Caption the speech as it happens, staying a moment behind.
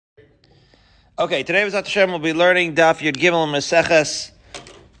Okay, today B'ezrat Hashem we'll be learning Daf Yud Gimel Maseches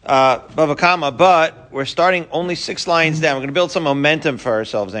Bava Kama, but we're starting only 6 lines down. We're going to build some momentum for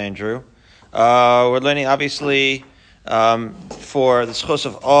ourselves, Andrew. We're learning, obviously, for the schos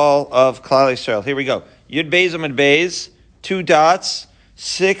of all of Klal Yisrael. Here we go. Yud Beis Amud Beis, 2 dots,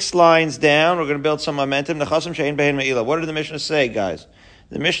 6 lines down. We're going to build some momentum. Nechasim she'ein behin me'ilah. What did the Mishnah say, guys?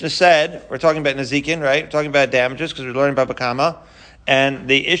 The Mishnah said, we're talking about Nezikin, right? We're talking about damages because we're learning Bava Kama. And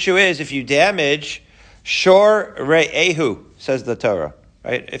the issue is, if you damage, shor re'ehu, says the Torah,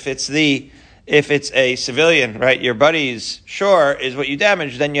 right? If it's a civilian, right, your buddy's shor is what you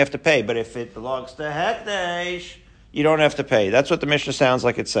damage, then you have to pay. But if it belongs to hekdesh, you don't have to pay. That's what the Mishnah sounds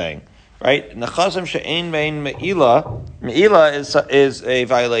like it's saying, right? Nechazim she'ein bein me'ilah. Me'ilah is a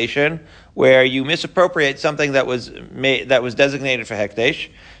violation where you misappropriate something that was designated for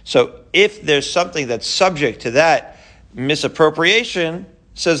hekdesh. So if there's something that's subject to that misappropriation,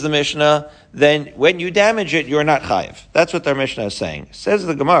 says the Mishnah, then when you damage it, you're not chayiv. That's what their Mishnah is saying. Says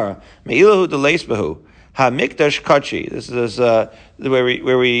the Gemara, me'ilahu deleis behu, ha-mikdash kachi. This is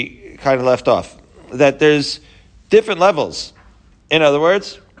where we kind of left off. That there's different levels. In other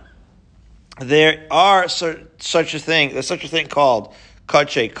words, there are such a thing. There's such a thing called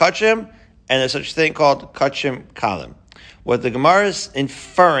kache kachim, and there's such a thing called kachim kalim. What the Gemara is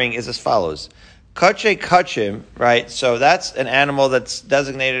inferring is as follows. Kache kachim, right? So that's an animal that's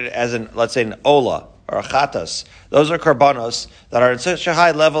designated as let's say an ola or a chatas. Those are korbanos that are in such a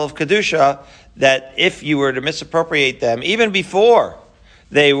high level of kedusha that if you were to misappropriate them, even before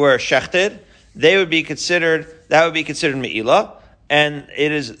they were shechted, that would be considered me'ilah. And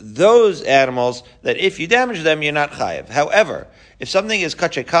it is those animals that if you damage them, you're not chayiv. However, if something is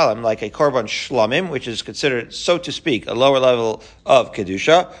kache kalam, like a korban shlamim, which is considered, so to speak, a lower level of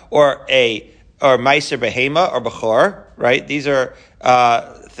kedusha, or meiser behema or bechor, right? These are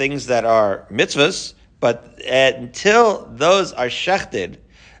things that are mitzvahs, but until those are shechted,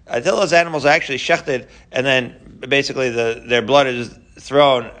 until those animals are actually shechted, and then basically their blood is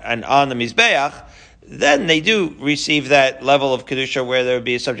thrown and on the mizbeach, then they do receive that level of kedusha where there would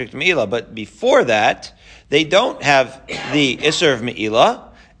be a subject to me'ilah. But before that, they don't have the isser of me'ilah,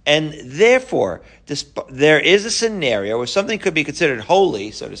 and therefore there is a scenario where something could be considered holy,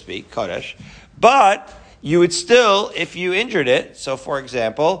 so to speak, kodesh, but you would still, if you injured it, so for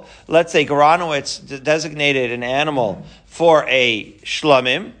example, let's say Garanowitz designated an animal for a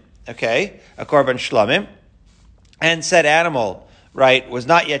shlamim, okay, a korban shlamim, and said animal, right, was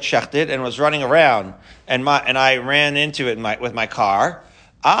not yet shechted and was running around, and I ran into it with my car.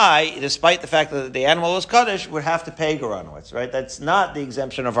 I, despite the fact that the animal was kaddish, would have to pay Garanowitz, right? That's not the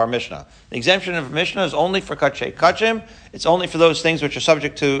exemption of our Mishnah. The exemption of Mishnah is only for kachei kachim. It's only for those things which are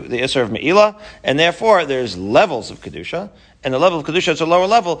subject to the isser of me'ilah, and therefore there's levels of kedusha, and the level of kedusha is a lower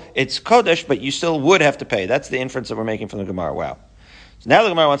level. It's kodesh, but you still would have to pay. That's the inference that we're making from the Gemara. Wow. So now the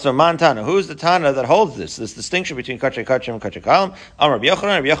Gemara wants to know, man Tana, who is the Tana that holds this distinction between kachei kachim and kachei kalim? Amar Rabbi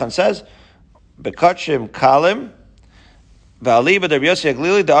Yochanan. Rabbi Yochanan says, bekachim kalim, that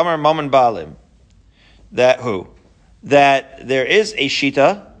there is a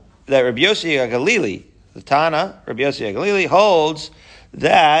shita that Rabbi Yossi HaGalili, the Tana, Rabbi Yossi HaGalili, holds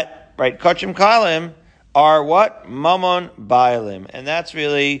that, right, kachim kalim are what? Mamon bailim. And that's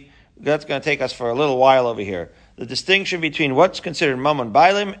going to take us for a little while over here. The distinction between what's considered mamon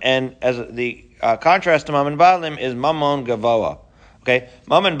bailim and as the contrast to mamon bailim is mamon gavoa. Okay?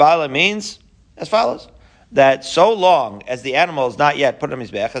 Mamon bailim means as follows. That so long as the animal is not yet put on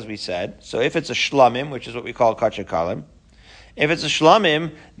mizbech, as we said, so if it's a shlamim, which is what we call kachei kalim, if it's a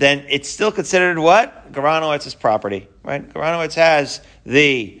shlamim, then it's still considered what? Garanowitz's property, right? Garanowitz has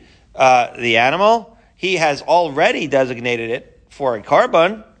the animal. He has already designated it for a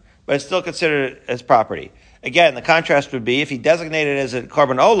korban, but it's still considered as property. Again, the contrast would be if he designated it as a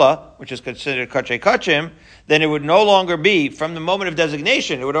korban ola, which is considered kachei kachim, then it would no longer be, from the moment of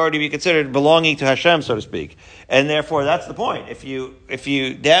designation, it would already be considered belonging to Hashem, so to speak. And therefore, that's the point. If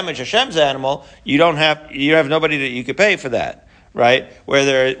you damage Hashem's animal, you have nobody that you could pay for that, right?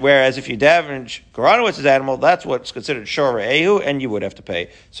 Whereas if you damage Garanowitz's animal, that's what's considered shor ehu, and you would have to pay.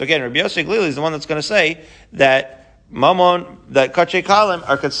 So again, Rabbi Yossi HaGalili is the one that's going to say that Mamon, that kachei kalim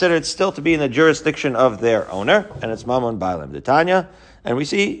are considered still to be in the jurisdiction of their owner, and it's Mamon bailim, the Tanya, and we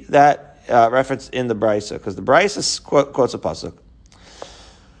see that reference in the Brisa, because the Brisa quotes a pasuk.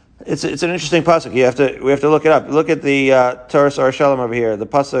 It's an interesting pasuk. We have to look it up. Look at the Torah Sar Shalom over here, the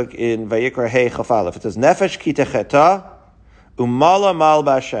pasuk in Vayikra Hey Chafalef. It says Nefesh ki techeta umala mal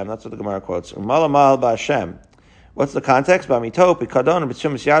ba'Hashem. That's what the Gemara quotes. Umala mal ba'Hashem. What's the context? Ba'mito pikadon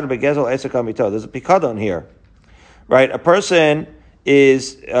b'tzum misyad begezel esek amito. There's a pikadon here. Right? A person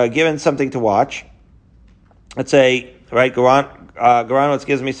is given something to watch. Let's say, right, Garanowitz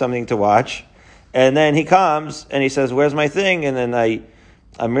gives me something to watch, and then he comes and he says, "Where's my thing?" And then I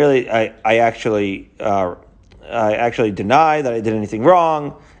actually deny that I did anything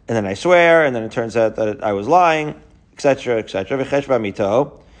wrong, and then I swear, and then it turns out that I was lying, etc., etc. Or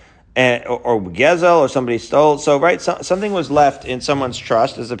gezel, or somebody stole. So, right, something was left in someone's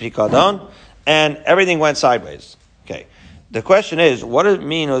trust as a pikadon, and everything went sideways. Okay, the question is, what does it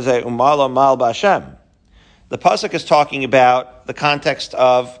mean? Was a umala mal b'Hashem? The pasuk is talking about the context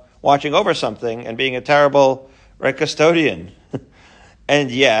of watching over something and being a terrible custodian, and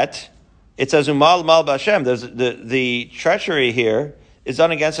yet it says umal mal b'Hashem. There's the treachery here is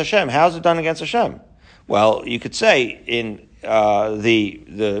done against Hashem. How is it done against Hashem? Well, you could say in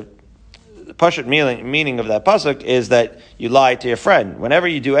the pashut meaning of that pasuk is that you lie to your friend. Whenever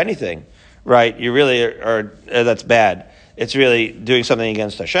you do anything, right, you really are that's bad. It's really doing something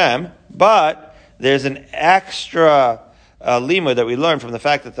against Hashem. But there's an extra limud that we learn from the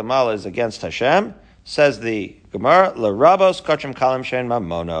fact that the mal is against Hashem. Says the Gemara, l'rabos kachim kalim shein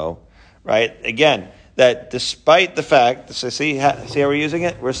mamono. Right, again, that despite the fact, so see how we're using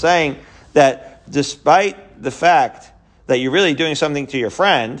it? We're saying that despite the fact that you're really doing something to your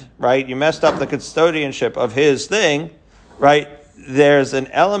friend, right? You messed up the custodianship of his thing, right? There's an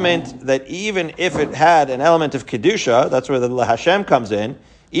element that even if it had an element of Kedusha, that's where the Hashem comes in,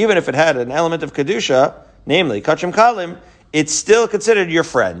 even if it had an element of Kedusha, namely Kachim Kalim, it's still considered your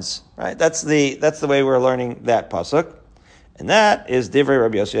friends, right? That's the way we're learning that pasuk. And that is Divrei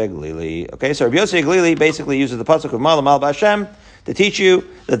Rabbi Yossi Aglili. Okay, so Rabbi Yossi Aglili basically uses the pasuk of Mal Mal B'Hashem to teach you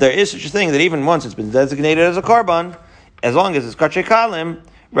that there is such a thing that even once it's been designated as a korban, as long as it's Kachei Kalim,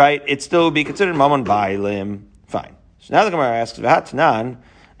 right, it still would be considered Mammon Bailim. Fine. So now the Gemara asks, V'hatnan,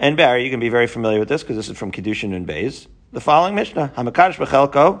 and Barry, you can be very familiar with this because this is from Kiddushin and Beis. The following Mishnah, Hamakadosh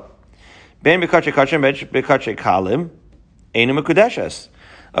B'Chelko, Ben B'Kachei Kachim, Ben B'Kachei Kalim, Einu Mekudeshes.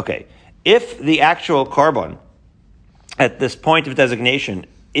 Okay, if the actual korban at this point of designation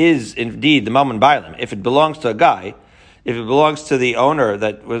is indeed the Mammon Bailim, if it belongs to a guy, if it belongs to the owner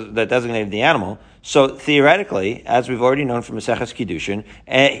that designated the animal, so theoretically, as we've already known from Maseches Kiddushin,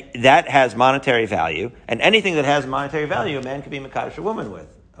 that has monetary value, and anything that has monetary value, a man can be mekadosh a woman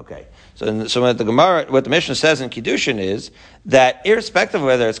with. Okay, so what the Gemara, what the Mishnah says in Kiddushin is that irrespective of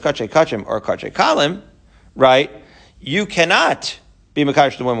whether it's kachei kachim or kachei kalim, right, you cannot be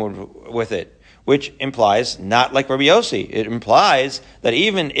mekadosh the woman with it, which implies not like Rabbi Yossi. It implies that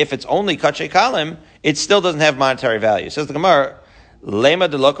even if it's only kachei kalim, it still doesn't have monetary value. Says the Gemara, Lema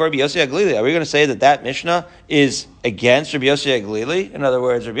delok Rabbi Yossi Aglili. Are we going to say that Mishnah is against Rabbi Yossi Aglili? In other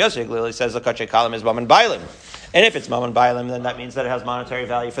words, Rabbi Yossi Aglili says the kachei kalim is mammon bailim. And if it's mammon bailim, then that means that it has monetary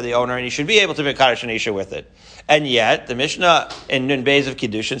value for the owner, and he should be able to be mekadosh an isha with it. And yet, the Mishnah in Nun Beis of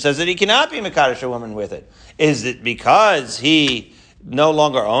Kiddushin says that he cannot be mekadosh a woman with it. Is it because he no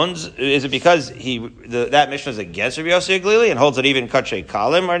longer owns? Is it because that Mishnah is against Rabbi Yossi Aglili and holds that even kachei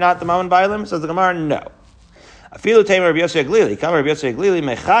kalim are not the mammon bailim? Says the Gemara, no. Afilu teim Rabbi Yossi Aglili, kam Rabbi Yossi Aglili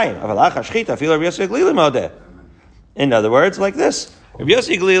mechayim, avalach hashchita, afilu Rabbi Yossi Aglili modeh. In other words, like this, Rabbi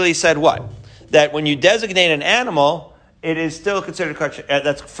Yossi Aglili said what? That when you designate an animal, it is still considered kachei.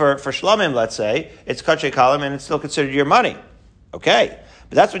 That's for shlamim. Let's say it's kachei kalim, and it's still considered your money. Okay,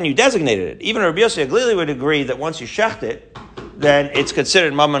 but that's when you designated it. Even Rabbi Yossi Aglili would agree that once you shecht it, then it's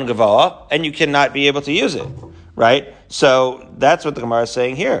considered mammon gavoa, and you cannot be able to use it. Right? So that's what the Gemara is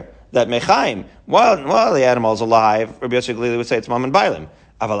saying here. That mechaim, while the animal is alive, Rabbi Yossi Aglili would say it's mammon bailim.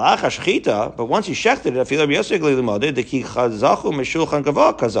 Avalach hashchita, but once you shechted it, I feel Rabbi Yossi Aglili moded the ki chazachu meshulchan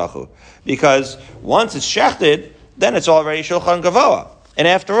gavoa kazachu, because once it's shechted, then it's already shulchan gavoa. And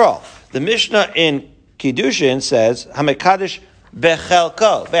after all, the Mishnah in Kiddushin says hamekadosh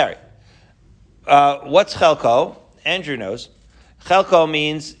bechelko. Barry, what's chelko? Andrew knows. Chelko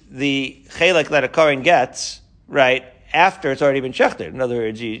means the chelek that a kohen gets, right, after it's already been shechted. In other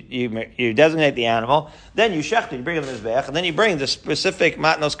words, you designate the animal, then you shecht it, you bring it to the mizbeach, and then you bring the specific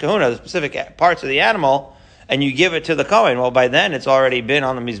matnos kahuna, the specific parts of the animal, and you give it to the kohen. Well, by then it's already been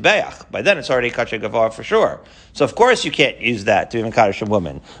on the mizbeach. By then it's already kachei gavar for sure. So of course you can't use that to be mekadosh a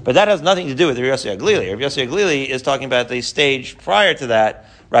woman. But that has nothing to do with Rabbi Yossi Aglili. Rabbi Yossi Aglili is talking about the stage prior to that,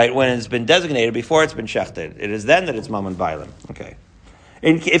 right, when it's been designated before it's been shechted. It is then that it's mammon bailim. Okay.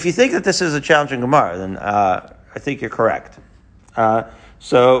 And if you think that this is a challenging Gemara, then I think you're correct. But be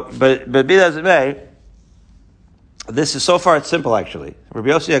that as it may, this is so far it's simple actually. Rabbi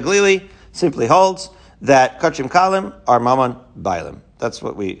Yossi Aglili simply holds that kachim kalim are mammon bailim. That's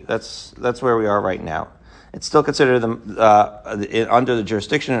where we are right now. It's still considered under the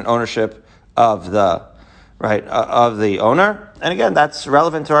jurisdiction and ownership of the right, of the owner. And again, that's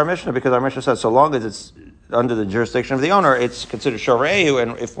relevant to our Mishnah because our Mishnah says so long as it's under the jurisdiction of the owner, it's considered shoreyu,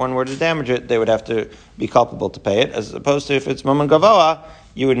 and if one were to damage it, they would have to be culpable to pay it, as opposed to if it's mammon gavoa,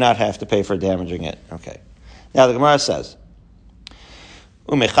 you would not have to pay for damaging it. Okay. Now the Gemara says,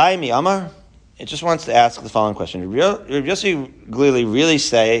 Umechai mi amar? It just wants to ask the following question. Rabbi Yossi Glili really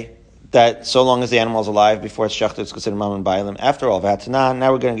say that so long as the animal is alive before it's shechted, it's considered mammon bailim? After all, v'atanan,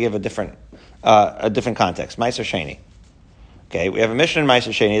 now we're going to give a different context. Meiser Sheni. Okay, we have a Mishnah in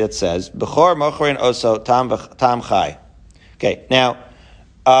Meiser Sheni that says, Bechor mochorin oso tam chai. Okay, now,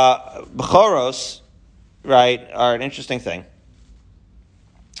 Bechoros, right, are an interesting thing.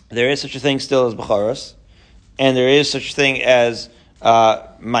 There is such a thing still as Bechoros, and there is such a thing as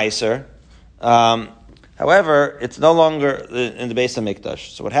Meiser. However, it's no longer in the base of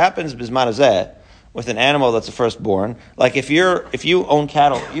Mikdash. So what happens Bizman Hazeh with an animal that's a firstborn, like if you own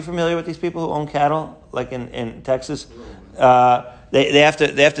cattle, are you familiar with these people who own cattle, like in Texas? They have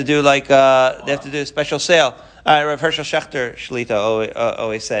to do a special sale. Rav Hershel Schechter Shlita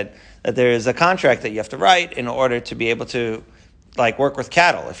always said that there is a contract that you have to write in order to be able to work with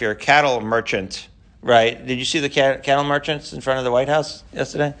cattle. If you're a cattle merchant, right? Did you see the cattle merchants in front of the White House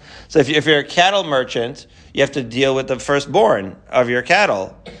yesterday? So if you're a cattle merchant, you have to deal with the firstborn of your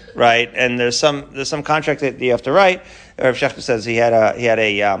cattle, right? And there's some contract that you have to write. Rav Schechter says he had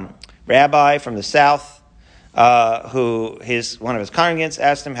a rabbi from the south who one of his congregants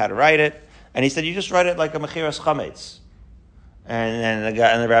asked him how to write it, and he said, "You just write it like a mechiras chametz." And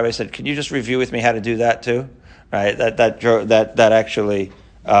the rabbi said, "Can you just review with me how to do that too?" Right? That actually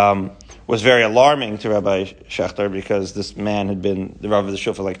was very alarming to Rabbi Schechter because this man had been the rabbi of the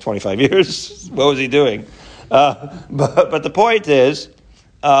shul for 25 years. What was he doing? But the point is,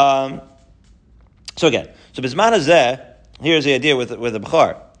 so Bizman Hazeh, here's the idea with the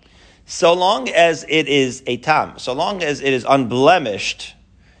Bechor. So long as it is a tam, so long as it is unblemished,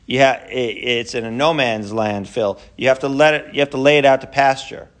 it's in a no man's land, Phil. You have to lay it out to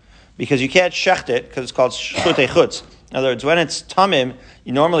pasture, because you can't shecht it because it's called shchutei chutz. In other words, when it's tamim,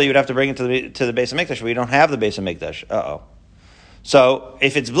 normally you would have to bring it to the base of mikdash, but we don't have the base of mikdash. So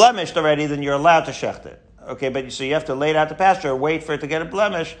if it's blemished already, then you're allowed to shecht it. Okay, but so you have to lay it out to pasture, wait for it to get a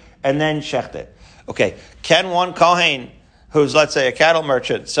blemish, and then shecht it. Okay, can one kohen who's, let's say, a cattle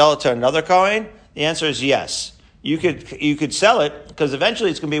merchant, sell it to another kohen? The answer is yes. You could sell it, because eventually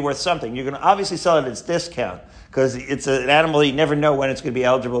it's going to be worth something. You're going to obviously sell it at its discount, because it's an animal you never know when it's going to be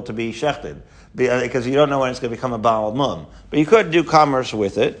eligible to be shechted, because you don't know when it's going to become a Baal Mum. But you could do commerce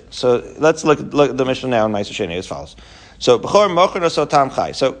with it. So let's look at the Mishnah now in Meiser Sheni as follows. So, Bechor mochen oso tam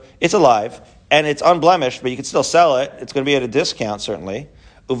chai. So it's alive, and it's unblemished, but you can still sell it. It's going to be at a discount, certainly.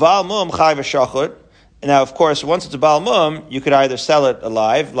 Uval mum chai v'shachut. Now, of course, once it's a Baal Mum, you could either sell it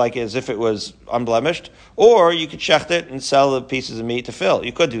alive, like as if it was unblemished, or you could shecht it and sell the pieces of meat to fill.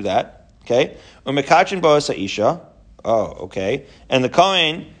 You could do that. Okay? Umekachin bo isha. Oh, okay. And the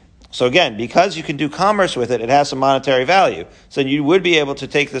kohen, so again, because you can do commerce with it, it has some monetary value. So you would be able to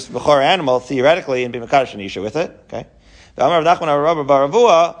take this Bechor animal, theoretically, and be mekachin isha with it. Okay? So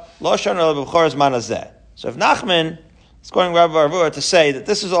if Nachman, it's going Rabbi Baravua to say that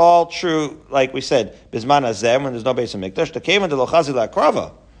this is all true, like we said, Bizman Hazeh, when there's no base of Mikdash, the Kevan de Lochazi La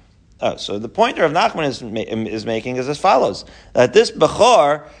Krava. So the point Rav Nachman is making is as follows: that this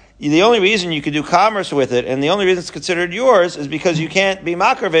Bechor, the only reason you could do commerce with it, and the only reason it's considered yours, is because you can't be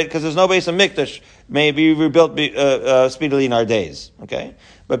makar of it, because there's no base of Mikdash, may be rebuilt speedily in our days. Okay?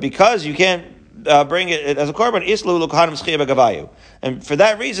 But because you can't bring it as a korban, Islu Kohanim Schia Begavayu. And for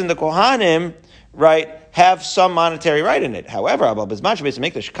that reason, the Kohanim, right, have some monetary right in it. However, Abba Bizman Base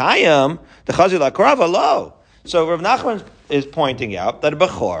Mikdash Kayam, the Chazi La Krava lo. So Rav Nachman is pointing out that a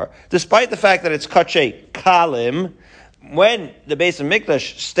Bechor, despite the fact that it's Kache Kalim, when the base of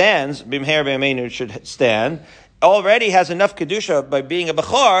Mikdash stands, Bimher B'Yameinu should stand, already has enough Kedusha by being a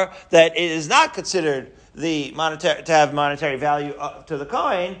Bechor that it is not considered to have monetary value to the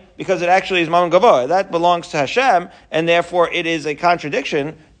Kohen, because it actually is Mammon Gavoa. That belongs to Hashem, and therefore it is a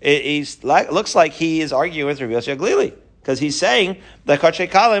contradiction. It looks like he is arguing with Rabbi Yossi Glili, because he's saying that Kachei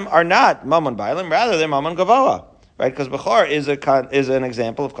Kalim are not Mammon Bailim, rather they're Mammon Gavoa, right? Because Bechor is an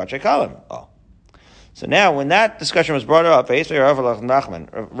example of Kachei Kalim. Oh. So now, when that discussion was brought up,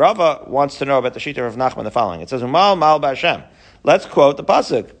 Rava wants to know about the Shita of Nachman the following. It says, Umal Mal B'Hashem. Let's quote the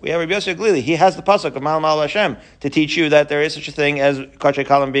pasuk. We have Rabbi Yossi Glili. He has the pasuk of Mal Mal B'Hashem to teach you that there is such a thing as Kachei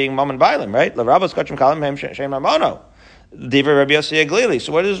Kalim being Mammon Bailim, right? The Rava's Kachei Kalim Hem Shem Mamono. Diva Rabbi Yossi Glili.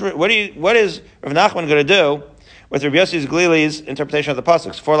 So what is Rav Nachman going to do with Rabbi Yossi Glili's interpretation of the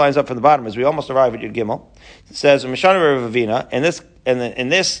pasuk? 4 lines up from the bottom, as we almost arrive at Yud Gimel. It says, "Mishana Ravina," in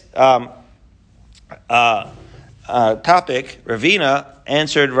this topic, Ravina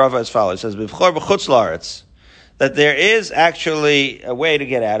answered Rava as follows. It says, "B'chor b'chutz la'aretz," that there is actually a way to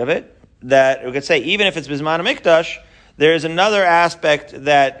get out of it. That we could say, even if it's Bizman Mikdash, there is another aspect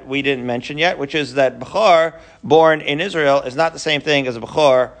that we didn't mention yet, which is that B'chor born in Israel is not the same thing as a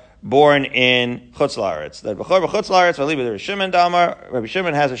B'chor born in Chutz La'aretz. That B'chor b'chutz la'aretz, Rabbi Shimon Damar, Rabbi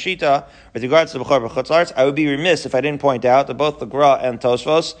Shimon has a shita with regards to B'chor b'chutz la'aretz. I would be remiss if I didn't point out that both the Gra and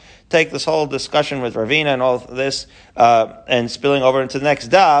Tosfos take this whole discussion with Ravina and all of this and spilling over into the next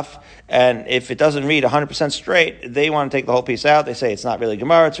daf. And if it doesn't read 100% straight, they want to take the whole piece out. They say it's not really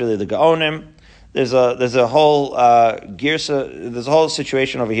Gemara, it's really the Gaonim. There's a whole girsa, there's a whole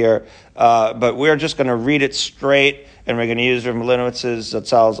situation over here, but we're just going to read it straight, and we're going to use Rav Malinowitz's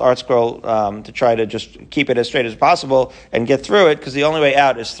Zatzal's art scroll to try to just keep it as straight as possible and get through it, because the only way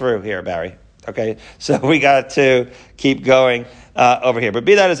out is through here, Barry. Okay, so we got to keep going over here. But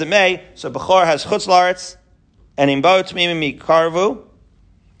be that as it may, so Bechor has chutz la'aretz, and imbo tmimim mikarvu.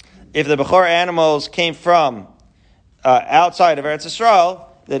 If the Bechor animals came from outside of Eretz Yisrael,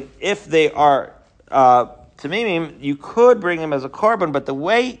 then if they are tamimim, you could bring them as a korban, but the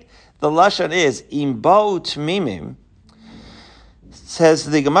way the lashon is imbo tamimim, says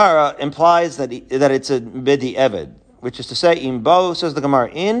the Gemara, implies that it's a bidi eved, which is to say, imbo, says the Gemara,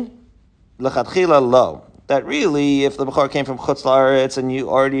 in lechatchila lo. That really, if the bechor came from chutz la'aretz and you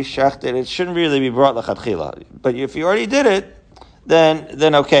already shechted, it shouldn't really be brought lechatchila. But if you already did it,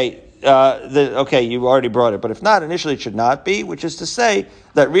 then okay. You already brought it. But if not, initially it should not be, which is to say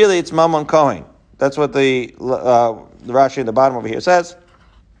that really it's Mammon Kohen. That's what the Rashi at the bottom over here says.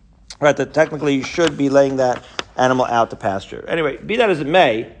 Right, that technically you should be laying that animal out to pasture. Anyway, be that as it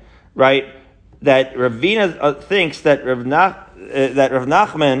may, right, that Ravina thinks that Rav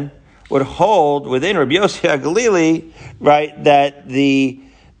Nachman would hold within Rabbi Yossi HaGalili, right, that the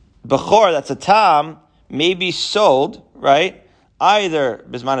Bechor, that's a Tam, may be sold, right, either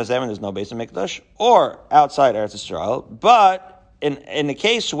Bisman HaZemen, there's no base in Mikdash, or outside Eretz Yisrael. But in the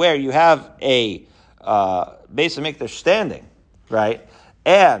case where you have a base of Mikdash standing, right,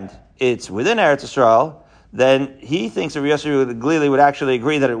 and it's within Eretz Yisrael, then he thinks that Rabbi Yossi HaGalili would actually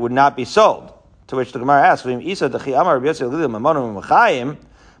agree that it would not be sold. To which the Gemara asks, but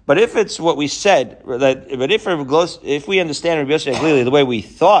if it's what we said, if we understand Rabbi Yossi HaGalili the way we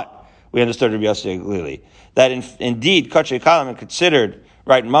thought we understood Rabbi Yossi HaGalili, that indeed Kachay Kalam are considered,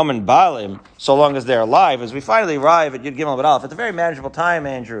 right, Mammon Balim, so long as they're alive, as we finally arrive at Yud Gimel B'Aleph, at the very manageable time,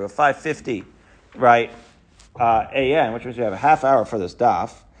 Andrew, of 5:50, right, a.m., which means we have a half hour for this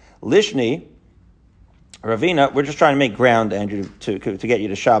daf. Lishni, Ravina, we're just trying to make ground, Andrew, to get you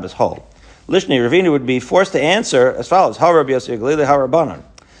to Shabbos whole. Lishni, Ravina would be forced to answer as follows: Ha Rabbi Yossi HaGalili, Ha Rabbanan.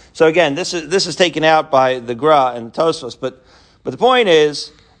 So again, this is taken out by the Gra and the Tosfos, but the point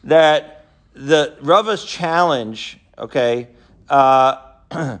is that the Rava's challenge, okay,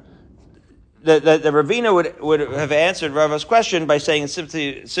 the Ravina would have answered Rava's question by saying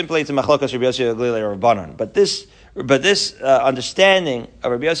simply it's a machlokas Rabbi Yossi HaGalili or Rabbanan. But this understanding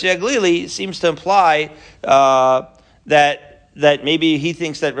of Rabbi Yossi HaGalili seems to imply that maybe he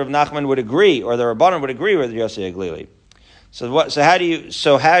thinks that Rav Nachman would agree, or the Rabbanan would agree with Rabbi Yossi HaGalili. So how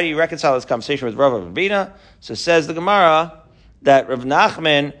do you reconcile this conversation with Rav and Ravina? So says the Gemara that Rav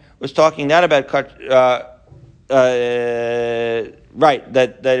Nachman was talking not about that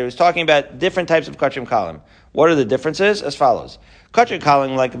it was talking about different types of kachim kalim. What are the differences? As follows: kachim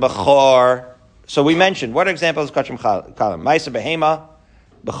kalim like bechor. So we mentioned what examples of kachim kalim? Ma'isa behema,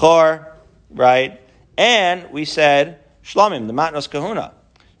 bechor, right? And we said shlamim, the matnos kahuna.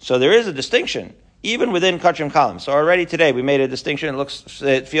 So there is a distinction even within kachim kalim. So already today we made a distinction.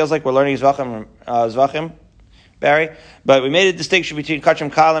 It feels like we're learning zvachim, Barry, but we made a distinction between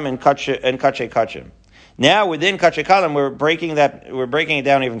kachim kalim and kachay kachim. Now within kachay kalim, we're breaking it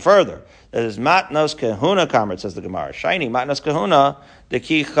down even further. That is matnos kahuna kamer, says the Gemara. Shiny matnos kahuna the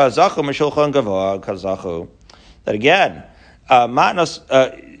ki chazachu mishulchan gavoa chazachu. That again, matnos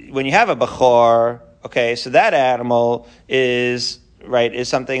when you have a bechor, okay, so that animal is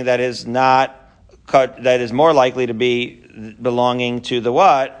something that is not that is more likely to be belonging to the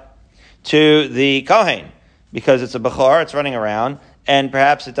what? To the kohen. Because it's a bechor, it's running around, and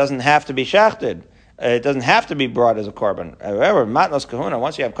perhaps it doesn't have to be shachted. It doesn't have to be brought as a korban. However, matnos kahuna,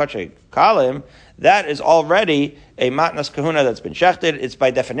 once you have kachay kalim, that is already a matnos kahuna that's been shechted. It's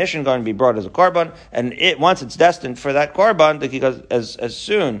by definition going to be brought as a korban, and once it's destined for that korban, because as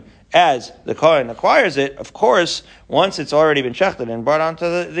soon as the kohen acquires it, of course, once it's already been shechted and brought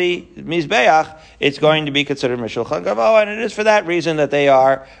onto the mizbeach, it's going to be considered mishulchan gavoa, and it is for that reason that they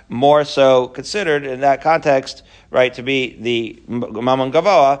are more so considered in that context, right, to be the mammon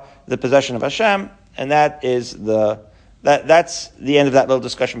gavoa, the possession of Hashem, And that's the end of that little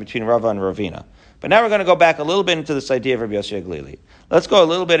discussion between Rava and Ravina. But now we're going to go back a little bit into this idea of Rabbi Yossi Aglili. Let's go a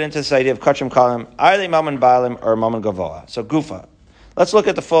little bit into this idea of Kachim Kalim. Are they Mammon Baalim or Mammon Gavoa? So Gufa. Let's look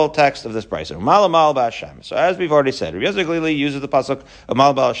at the full text of this brisa. Mal Mal Ba'Hashem. So as we've already said, Rabbi Yossi Aglili uses the pasuk of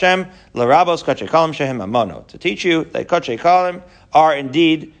Mal Ba'Hashem, L'Rabos Kachei Kalim Shehem Amono, to teach you that Kachei Kalim are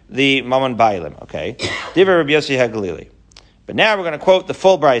indeed the Mammon Baalim. Okay? Divrei Rabbi Yossi Aglili. But now we're going to quote the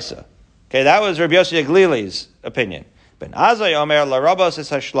full brisa. Okay, that was Rabbi Yossi Aglili's opinion. Ben Azai Omer L'Rabos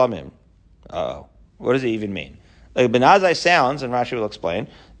Es Hashlamim. Uh-oh. What does it even mean? Like Ben Azai sounds, and Rashi will explain,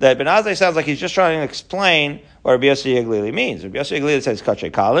 that Ben Azai sounds like he's just trying to explain what Rabbi Yossi Aglili means. Rabbi Yossi Aglili says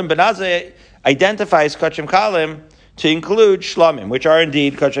Kachei Kalim. Ben Azai identifies Kachim Kalim to include Shlamim, which are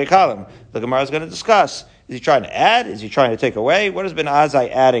indeed Kachei Kalim. The Gemara is going to discuss. Is he trying to add? Is he trying to take away? What is Ben Azai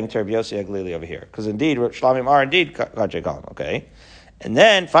adding to Rabbi Yossi Aglili over here? Because indeed, Shlamim are indeed Kachei Kalim. Okay? And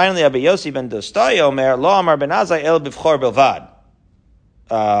then, finally, Rabbi Yossi ben Dostai Omer, Lo Amar Ben Azai El Bivchor Bilvad.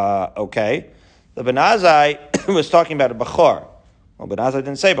 Okay. The Ben Azai was talking about a Bechor. Well, Ben Azai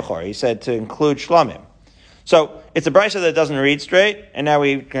didn't say Bechor. He said to include Shlamim. So, it's a brisa that doesn't read straight, and now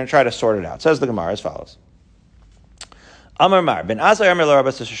we're going to try to sort it out. It says the Gemara as follows. Amar Mar, Ben Azai Amar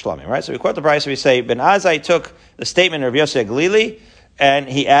L'Rabos Shlamim. Right? So we quote the brisa, we say, Ben Azai took the statement of Yossi Aglili, and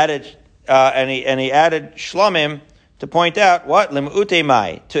he added, and he added Shlamim to point out, what? Lim'ute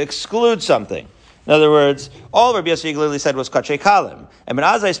mai, to exclude something. In other words, all Rabbi Yossi Aglili said was Kachei Kalim. And Ben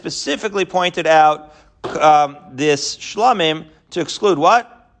Azai specifically pointed out this Shlamim to exclude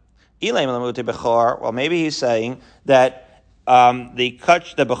what? Ilaim Lim'ute Bechor. Well, maybe he's saying that the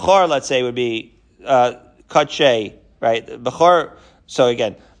Bechor, let's say, would be Kachei, right? Bechor. So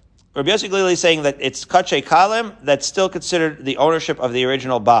again, Rabbi Yossi Aglili is saying that it's Kachei Kalim that's still considered the ownership of the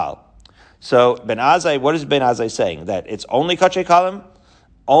original Baal. So Ben Azai, what is Ben Azai saying? That it's only Kachei Kalim,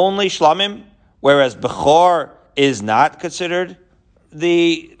 only Shlamim, whereas Bechor is not considered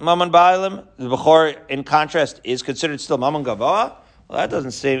the Mammon Baalim. The Bechor, in contrast, is considered still Mammon Gavoa. Well, that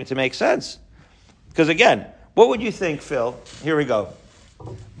doesn't seem to make sense. Because again, what would you think, Phil? Here we go.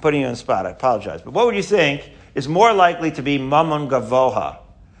 I'm putting you on the spot, I apologize. But what would you think is more likely to be Mammon Gavoha?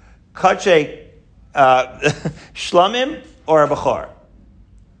 Kachei Shlamim or a Bechor?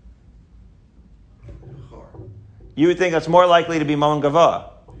 You would think that's more likely to be Mammon Gavoa.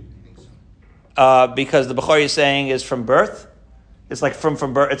 Because the Bechor you're saying is from birth. It's like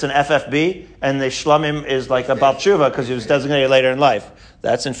from birth. It's an FFB, and the Shlamim is like a Baal Tshuva because he was designated later in life.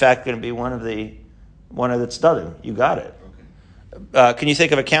 That's in fact going to be one of the Tzedadim. You got it. Okay. Can you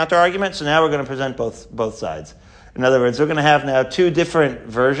think of a counter argument? So now we're going to present both sides. In other words, we're going to have now two different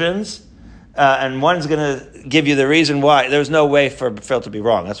versions, and one's going to give you the reason why. There's no way for Phil to be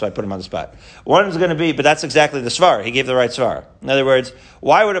wrong. That's why I put him on the spot. One's going to be, but that's exactly the svar. He gave the right svar. In other words,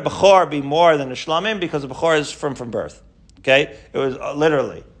 why would a Bechor be more than a Shlamim? Because a Bechor is from birth. Okay? It was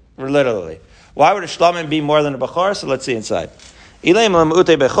literally. Why would a Shlamim be more than a Bechor? So let's see inside. Ilaim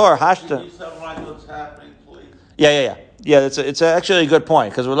Lamute Bechor Hashta. Can you summarize what's happening, please? Yeah. Yeah, it's actually a good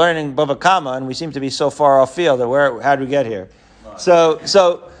point because we're learning bava kama and we seem to be so far off field that how did we get here? Right.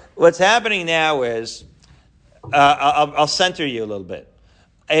 So what's happening now is I'll center you a little bit.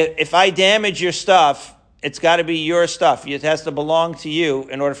 If I damage your stuff, it's got to be your stuff. It has to belong to you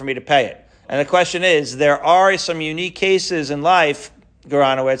in order for me to pay it. And the question is, there are some unique cases in life,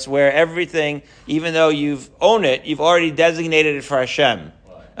 Goranowitz, where everything, even though you've owned it, you've already designated it for Hashem.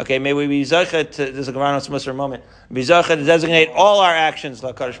 Okay, may we be Zochet, there's a Gemara Musar moment, be Zochet to designate all our actions,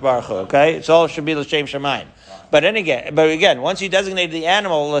 LaKadosh Baruch Hu, okay? It's all should be L'Shem Shamayim. But again, once you designate the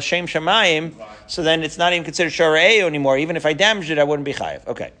animal L'Shem Shamayim, so then it's not even considered Shora'eu anymore. Even if I damaged it, I wouldn't be Chayiv.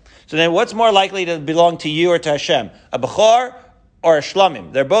 Okay. So then what's more likely to belong to you or to Hashem? A Bechor or a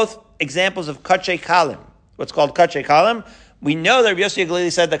Shlamim? They're both examples of Kachei Kalim. What's called Kachei Kalim? We know that Rabbi Yossi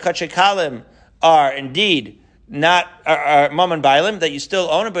Aglili said that Kachei Kalim are indeed not Mammon Baalim, that you still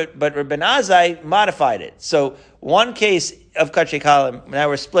own it, but Rabbi Azai modified it. So one case of Kachei Kalim, now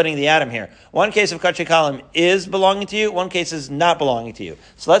we're splitting the atom here. One case of Kachei Kalim is belonging to you, one case is not belonging to you.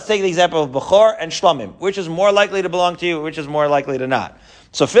 So let's take the example of Bechor and Shlamim. Which is more likely to belong to you, which is more likely to not?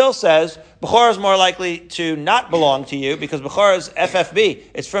 So Phil says, Bechor is more likely to not belong to you because Bechor is FFB.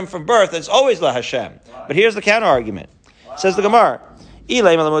 It's from birth, it's always La Hashem. But here's the counter argument. Says the Gemara, there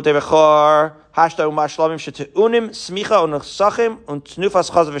we go.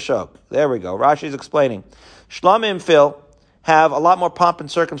 Rashi is explaining. Shlamim, Phil, have a lot more pomp and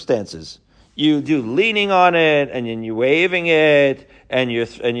circumstances. You do leaning on it, and then you're waving it, and you're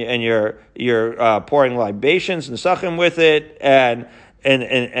pouring libations and sachim with it, and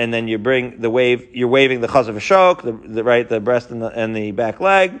then you bring the wave. You're waving the chaz of a shok, the breast and the back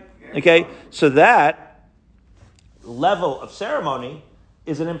leg. Yeah. Okay, so that level of ceremony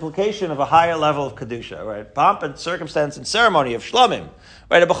is an implication of a higher level of kedusha, right? Pomp and circumstance and ceremony of shlomim,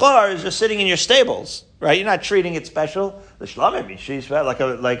 right? A bechor is just sitting in your stables, right? You're not treating it special. The shlomim, she's like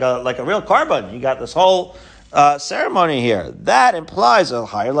a real carbon. You got this whole ceremony here. That implies a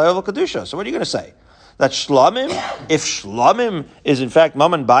higher level of kedusha. So what are you going to say? That shlomim, if shlomim is in fact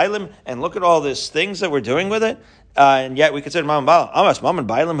mammon bailim, and look at all these things that we're doing with it, and yet we consider mammon bailim. Amas mammon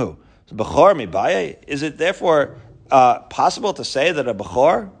bailim who? Bechor mibaye. Is it therefore possible to say that a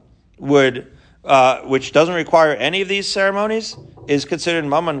bechor would, which doesn't require any of these ceremonies, is considered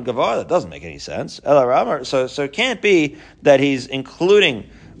mammon gavah? That doesn't make any sense. So it can't be that he's including,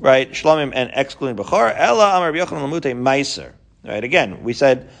 right, shlomim and excluding bechor. Ella amar Yochanan lamute meiser. Right. Again, we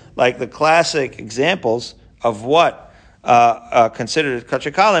said like the classic examples of what considered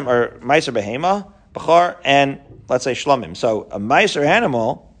kachikalim are meiser behema, bechor, and let's say shlomim. So a meiser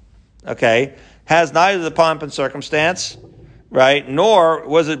animal, okay, has neither the pomp and circumstance, right, nor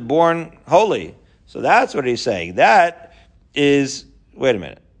was it born holy. So that's what he's saying. That is, wait a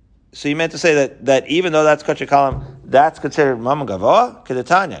minute. So you meant to say that even though that's kachikalim, that's considered mammon gavoa?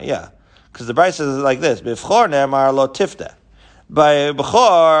 Kedetanya, yeah. Because the Bryce says like this, b'chor ne'amar lo tifta. By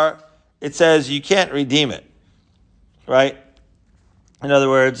bechor, it says you can't redeem it, right? In other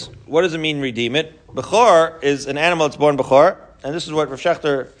words, what does it mean redeem it? Bechor is an animal that's born bechor, and this is what Rav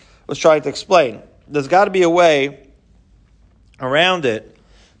Shechter was trying to explain. There's got to be a way around it,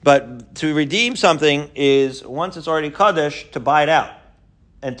 but to redeem something is, once it's already kaddish, to buy it out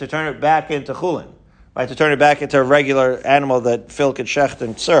and to turn it back into chulin, right? To turn it back into a regular animal that Phil could shecht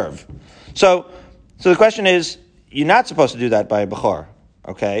and serve. So the question is, you're not supposed to do that by a bechor,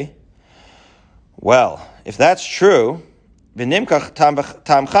 okay? Well, if that's true, v'nimkach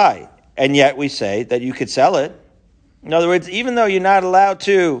tam chai, and yet we say that you could sell it. In other words, even though you're not allowed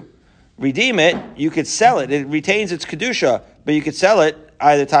to redeem it, you could sell it. It retains its kedusha, but you could sell it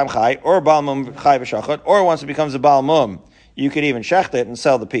either tam chai or baal mum chai v'shachat, or once it becomes a baal mum, you could even shecht it and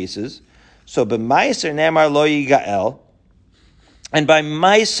sell the pieces. So b'maiser nemar lo yigael, and by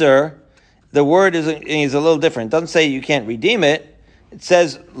maiser, the word is a little different. It doesn't say you can't redeem it. It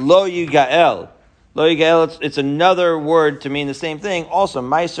says lo yigael. Lo yigael, it's another word to mean the same thing. Also,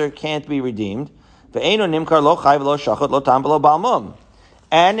 meiser can't be redeemed. Ve'eno nimkar lo chai v'lo shachat lo tam v'lo baal mum.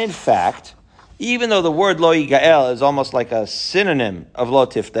 And in fact, even though the word lo yigael is almost like a synonym of lo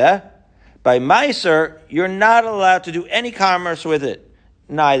tifteh, by meiser, you're not allowed to do any commerce with it.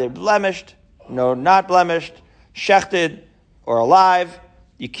 Neither blemished, nor not blemished, shechted, or alive.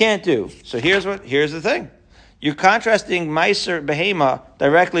 You can't do. So here's the thing. You're contrasting meiser behema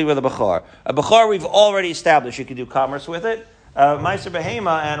directly with a bechor. A bechor we've already established you can do commerce with it. A meiser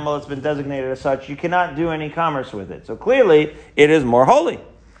behema animal that's been designated as such, you cannot do any commerce with it. So clearly, it is more holy.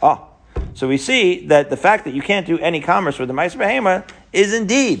 So we see that the fact that you can't do any commerce with the meiser behema is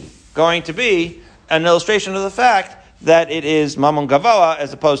indeed going to be an illustration of the fact that it is mammon gavoa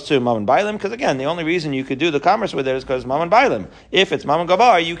as opposed to mammon bailim, because again, the only reason you could do the commerce with it is because mammon bailim. If it's mammon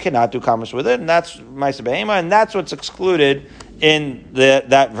gavoa, you cannot do commerce with it, and that's ma'aseh behema, and that's what's excluded in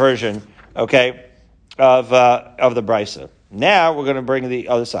that version, okay, of the brisa. Now we're going to bring the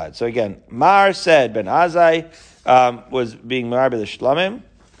other side. So again, Mar said Ben Azai was being married the shlamim,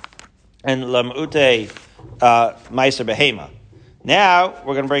 and lamute ma'aseh behema. Now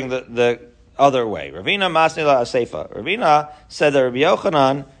we're going to bring the other way. Ravina Masnila Asefa. Ravina said that Rabbi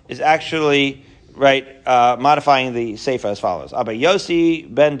Yochanan is actually modifying the Sefer as follows. Abba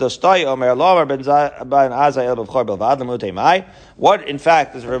Yossi ben Dostoy Omer Lomer ben Azai el B'chor Belvad Lemute Mai. What in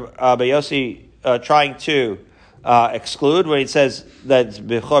fact is Abba Yossi trying to exclude when he says that it's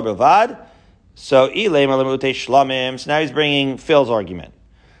B'chor Belvad? So Ilema Lemute Shlamim. So now he's bringing Phil's argument.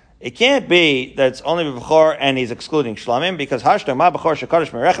 It can't be that it's only b'chor and he's excluding shlamim, because hashta ma b'chor shekadosh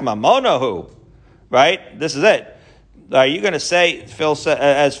merechem amonahu, right? This is it. Are you going to say, Phil's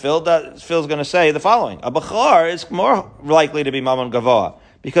going to say the following: a b'chor is more likely to be mammon gavoa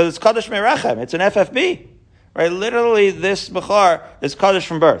because it's kadosh merechem. It's an FFB, right? Literally, this b'chor is kadosh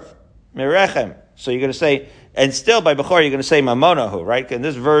from birth, merechem. So you're going to say, and still by b'chor you're going to say mamonahu, right? In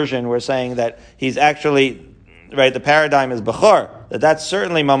this version, we're saying that he's actually. Right, the paradigm is bechor, that's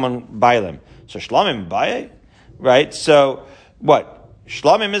certainly mammon bailim. So shlamim baye, right? So what?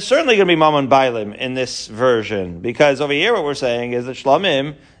 Shlamim is certainly going to be mammon bailim in this version, because over here what we're saying is that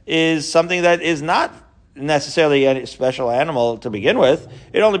shlamim is something that is not necessarily a special animal to begin with.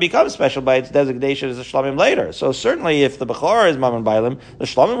 It only becomes special by its designation as a shlamim later. So certainly if the bechor is mammon bailim, the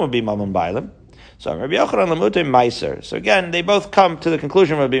shlamim would be mammon bailim. So Rabbi Yochanan Lamute Meiser. So again, they both come to the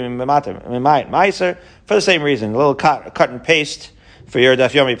conclusion of being Meiser for the same reason. A little cut and paste for your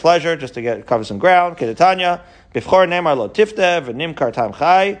daf yomi pleasure, just to cover some ground. Kedetanya, b'chor nemar lo tiftev v'nimkar tam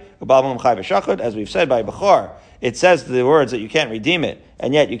chai u'bal chai b'shachud. As we've said by b'chor, it says the words that you can't redeem it,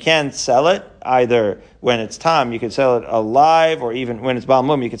 and yet you can sell it either when it's tam, you can sell it alive, or even when it's bal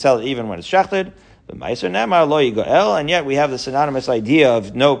mum, you can sell it even when it's shachted. The meiser nemar lo yigoel, and yet we have the synonymous idea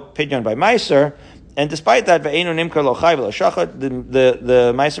of no pidyon by meiser. And despite that, ve'enu nimkar lo chai v'lo shachud,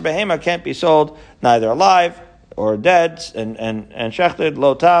 the meiser behema can't be sold neither alive or dead, and shechted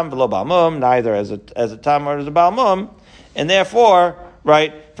lo tam v'lo balmum, neither as a tam or as a balmum, and therefore,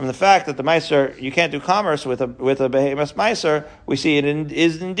 right, from the fact that the meiser, you can't do commerce with a behemoth meiser, we see it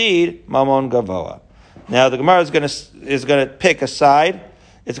is indeed mamon gavoa. Now the Gemara is going to pick a side.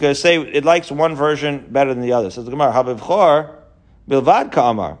 It's going to say it likes one version better than the other. So the Gemara habivchor bilvad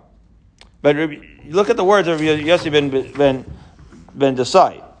ka'amar. But look at the words of Yossi ben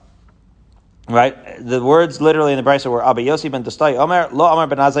Desai. Right? The words literally in the Brisa were Abba Yossi ben Desai Omer lo Amar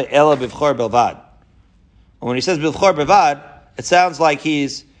ben Azai ela bivchor bilvad. And when he says bivchor bilvad, it sounds like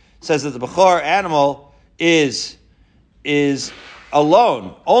says that the bechor animal is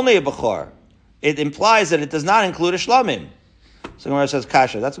alone, only a bechor. It implies that it does not include a shlamim. So Gemara says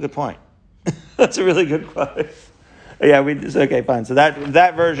kasha. That's a good point. That's a really good point. Yeah, okay, fine. So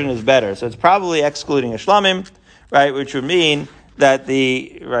that version is better. So it's probably excluding a shlamim, right? Which would mean that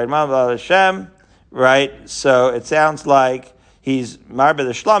Ma'al Hashem, right? So it sounds like he's marbe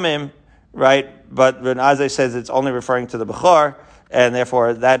the shlamim, right? But when Azai says it's only referring to the bechor, and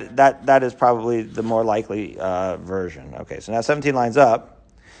therefore that is probably the more likely version. Okay, so now 17 lines up.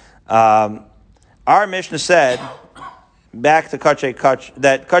 Our Mishnah said back to Kachay Kach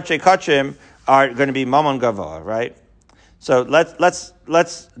that Kachay Kachim are going to be Mamon Gavoa, right? So let's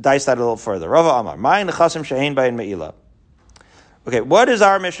dice that a little further. Rava Amar, Ma'in Nechasim She'ein Bain Me'ila. Okay, what is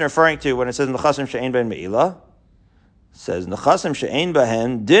our Mishnah referring to when it says Nechasim She'ein Bain Me'ila? It says Nechasim She'ein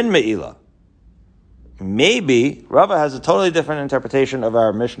Bahen Din Me'ila. Maybe Rava has a totally different interpretation of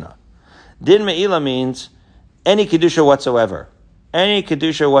our Mishnah. Din Me'ila means any kedusha whatsoever. Any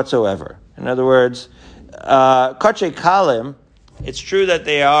kedusha whatsoever. In other words, Kachay Kalim, it's true that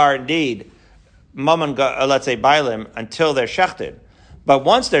they are indeed Mammon, let's say Bailim, until they're shechted. But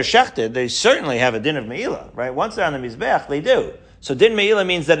once they're shechted, they certainly have a din of Me'ila, right? Once they're on the Mizbech, they do. So din Me'ila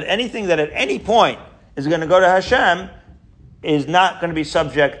means that anything that at any point is going to go to Hashem is not going to be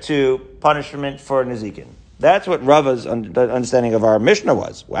subject to punishment for Nezikin. That's what Rava's understanding of our Mishnah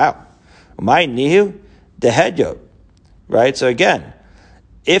was. Wow. My nihu dehedyot. Right? So again,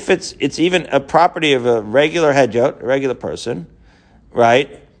 if it's even a property of a regular hedyot, a regular person,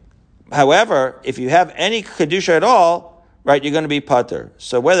 right? However, if you have any kedusha at all, right, you're going to be pater.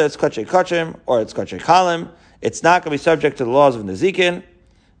 So whether it's kachay kachim or it's kachay kalim, it's not going to be subject to the laws of Nezikin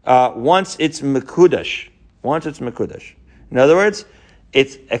once it's mekudash. Once it's mekudash. In other words,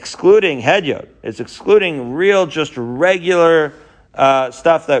 it's excluding hedyot. It's excluding real, just regular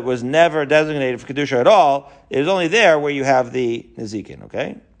stuff that was never designated for kedusha at all. It is only there where you have the Nezikin,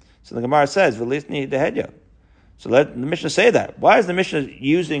 okay? So the Gemara says, "V'lisni the hedyot." So let the Mishnah say that. Why is the Mishnah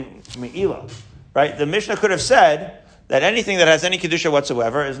using Me'ila? Right? The Mishnah could have said that anything that has any kedusha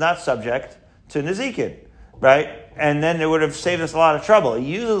whatsoever is not subject to Nezikin, right? And then it would have saved us a lot of trouble. He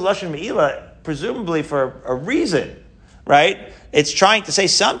uses Lashon Me'ila presumably for a reason, right? It's trying to say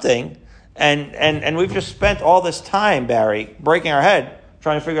something, and we've just spent all this time, Barry, breaking our head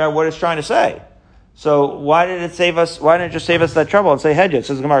trying to figure out what it's trying to say. So why didn't it just save us that trouble and say Hedjah?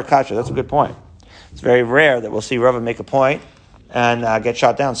 Says Gemara Kasha. That's a good point. It's very rare that we'll see Rava make a point and get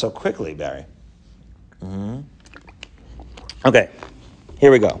shot down so quickly, Barry. Mm-hmm. Okay,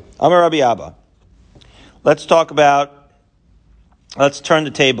 here we go. Amar Rabbi Abba. Let's turn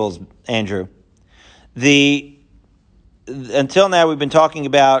the tables, Andrew. Until now we've been talking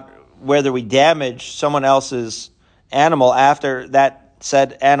about whether we damage someone else's animal after that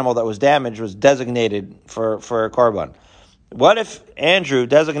said animal that was damaged was designated for a korban. What if Andrew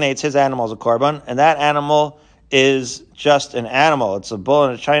designates his animal as a korban, and that animal is just an animal? It's a bull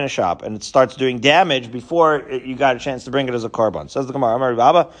in a china shop, and it starts doing damage before you got a chance to bring it as a korban. Says the Gemara, Amar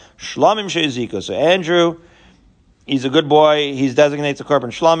Baba, Shlamim she'eziko. So Andrew, he's a good boy. He designates a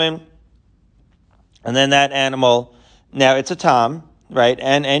korban shlamim, and then that animal. Now it's a tam, right?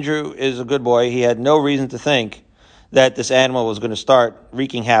 And Andrew is a good boy. He had no reason to think that this animal was going to start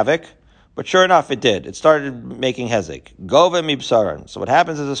wreaking havoc. But sure enough, it did. It started making hezek. Gove mibsaran. So what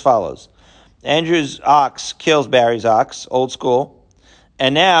happens is as follows. Andrew's ox kills Barry's ox, old school.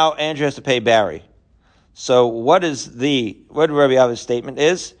 And now Andrew has to pay Barry. So what Rabbi Ava's statement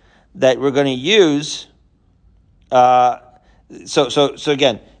is? That we're going to use, so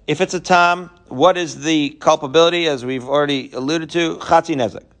again, If it's a tam, what is the culpability? As we've already alluded to, chatzi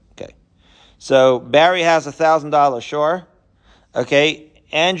nezek. Okay. So Barry has $1,000 shore. Okay.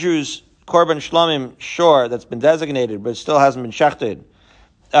 Andrew's korban shlomim shore that's been designated but still hasn't been shechted.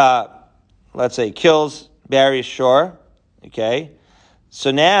 Let's say kills Barry's shore. Okay.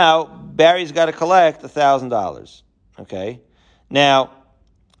 So now Barry's got to collect $1,000. Okay. Now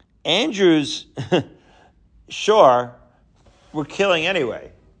Andrew's shore we're killing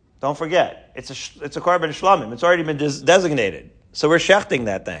anyway. Don't forget, it's a korban shlomim. It's already been designated. So we're shechting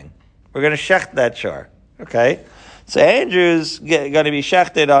that thing. We're going to shecht that shore. Okay? So Andrew's going to be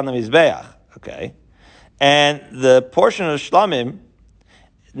shechted on the mizbeach. Okay? And the portion of shlomim,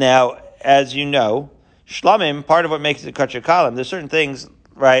 now, as you know, shlomim, part of what makes it kosher kalim, there's certain things,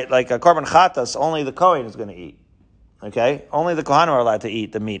 right, like a korban chatas, only the kohen is going to eat. Okay? Only the kohanim are allowed to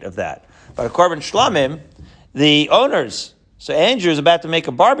eat the meat of that. But a korban shlomim, the owners. So Andrew is about to make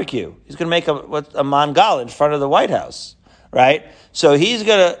a barbecue. He's going to make a mangal in front of the White House, right? So he's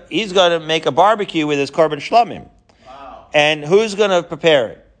gonna make a barbecue with his korban shlomim. Wow. And who's going to prepare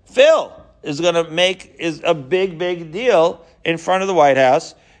it? Phil is going to make a big deal in front of the White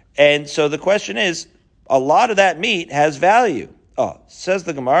House. And so the question is, a lot of that meat has value. Oh, says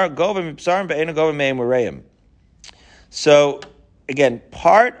the Gemara, govim psarim be'ena govim me'im ureim. So again,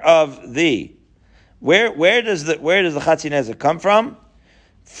 part of the Where does the chatzi nezek come from?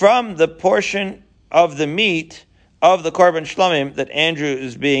 From the portion of the meat of the korban shlomim that Andrew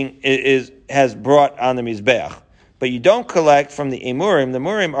has brought on the mizbeach. But you don't collect from the emurim. The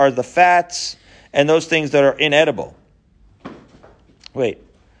emurim are the fats and those things that are inedible. Wait,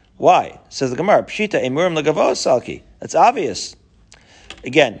 why? Says the Gemara, pshita emurim legavo salki. That's obvious.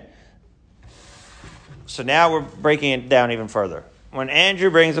 Again, so now we're breaking it down even further. When Andrew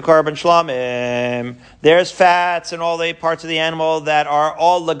brings the korban shlomim, there's fats and all the parts of the animal that are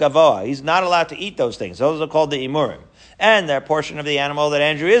all legavoa. He's not allowed to eat those things. Those are called the imurim. And they're a portion of the animal that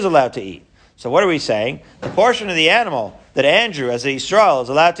Andrew is allowed to eat. So what are we saying? The portion of the animal that Andrew, as a Yisrael, is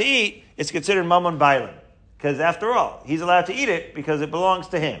allowed to eat is considered mamon bailim. Because after all, he's allowed to eat it because it belongs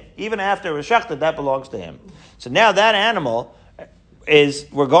to him. Even after it was shechted, that belongs to him. So now that animal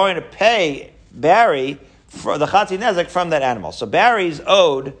we're going to pay Barry for the chatzi nezek from that animal. So Barry's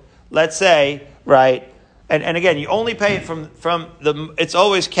owed, let's say, right, and again, you only pay it from it's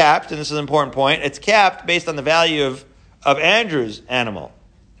always capped, and this is an important point, it's capped based on the value of Andrew's animal.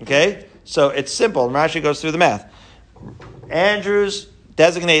 Okay? So it's simple, and Rashi goes through the math. Andrew's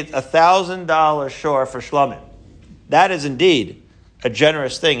designates $1,000 shore for shlomim. That is indeed a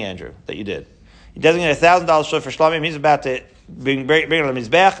generous thing, Andrew, that you did. You designated $1,000 shore for shlomim, he's about to bring it on the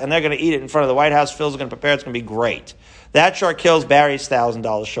mizbech, and they're going to eat it in front of the White House. Phil's going to prepare. It's going to be great. That shore kills Barry's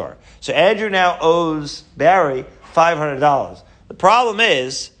 $1,000 shore. So Andrew now owes Barry $500. The problem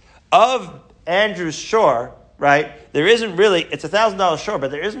is, of Andrew's shore, right, there isn't really, it's $1,000 shore,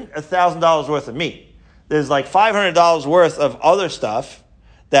 but there isn't $1,000 worth of meat. There's like $500 worth of other stuff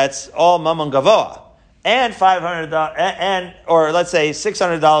that's all mamon gavoa. And $500, or let's say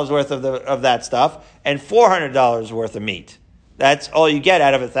 $600 worth of that stuff, and $400 worth of meat. That's all you get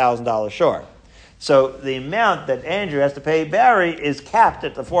out of $1,000 shore. So the amount that Andrew has to pay Barry is capped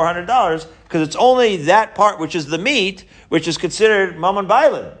at the $400 because it's only that part which is the meat, which is considered mamon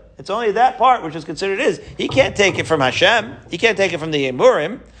bailim. It's only that part which is considered his. He can't take it from Hashem. He can't take it from the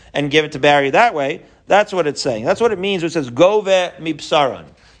emurim and give it to Barry that way. That's what it's saying. That's what it means when it says gove mipsaron.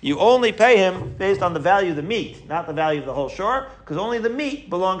 You only pay him based on the value of the meat, not the value of the whole shore, because only the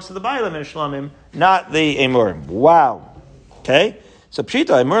meat belongs to the bailim and shlomim, not the emurim. Wow. Okay? So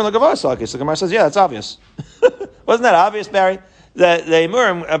pshita, emurim legavasaki. So the Gemara says, yeah, that's obvious. Wasn't that obvious, Barry? That the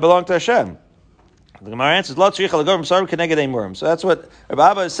emurim belong to Hashem. The Gemara answers, lo tzricha legavim sarim keneged emurim. So that's what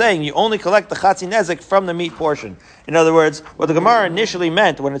Rabbi Abba is saying. You only collect the chatzi nezek from the meat portion. In other words, what the Gemara initially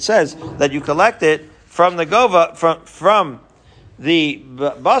meant when it says that you collect it from the gova, from the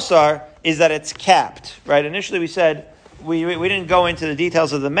basar, is that it's capped, right? Initially we said, we didn't go into the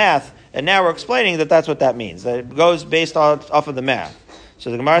details of the math, and now we're explaining that that's what that means. That it goes based off of the math. So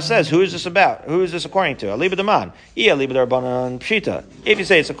the Gemara says, who is this about? Who is this according to? Aliba Daman. Aliba Darbanan Pshita. If you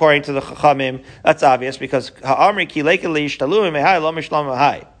say it's according to the Chachamim, that's obvious because Ha'amri ki lekeli shtaluim mehai lo mishlam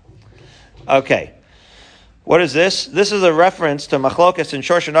mehai. Okay. What is this? This is a reference to Machlokas and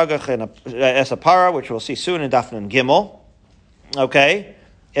Shorsh and Agach and Esapara, which we'll see soon in Dafnan Gimel. Okay?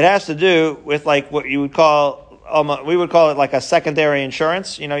 It has to do with like what you would call, we would call it like a secondary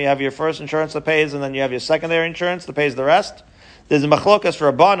insurance. You know, you have your first insurance that pays, and then you have your secondary insurance that pays the rest. There's a machlokas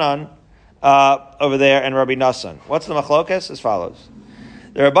for Rabbanan over there and Rabbi Nassan. What's the machlokas? As follows.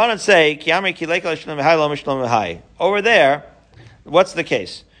 The Rabbanan say, over there, what's the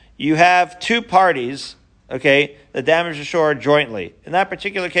case? you have two parties, okay, that damage the shore jointly. In that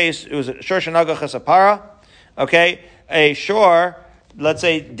particular case, it was a shor shenagach hasapara, okay? A shore, let's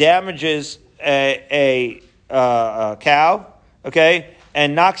say, damages a cow, okay,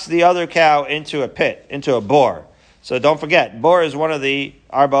 and knocks the other cow into a pit, into a bore. So don't forget, bore is one of the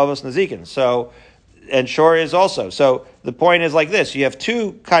arbavos nazikin. So, and shore is also. So the point is like this: you have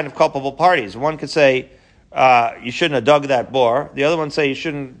two kind of culpable parties. One could say you shouldn't have dug that bore. The other one say you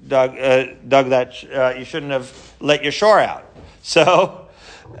shouldn't dug that. You shouldn't have let your shore out. So,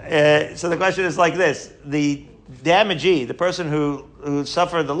 so the question is like this: the damagee, the person who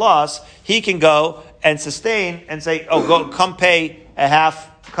suffered the loss, he can go and sustain and say, "Oh, go come pay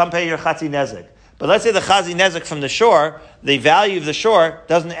your chatzi nezek." But let's say the chatzi nezek from the shore, the value of the shore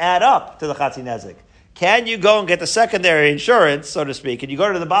doesn't add up to the chatzi nezek. Can you go and get the secondary insurance, so to speak, and you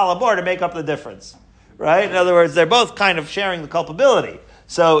go to the bala bor to make up the difference? Right? In other words, they're both kind of sharing the culpability.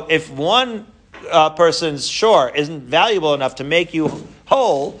 So if one person's shore isn't valuable enough to make you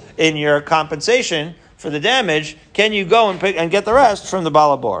whole in your compensation for the damage, can you go and get the rest from the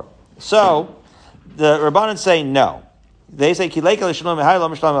bala bor? So the Rabbanan say no. They say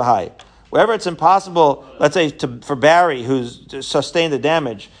wherever it's impossible, let's say for Barry, who's sustained the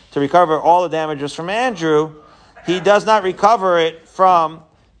damage, to recover all the damages from Andrew, he does not recover it from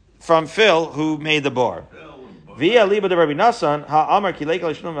Phil, who made the bor. Via liba de Rabbi Nassan, ha'amar ki leika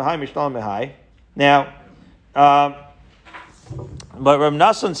l'shnum v'hai mishtalim v'hai. Now, but Rabbi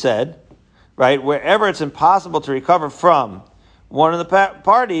Nassan said, right, wherever it's impossible to recover from one of the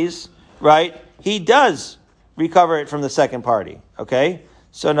parties, right, he does recover it from the second party. Okay?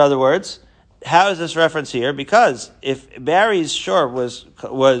 So in other words, how is this reference here? Because if Barry's shore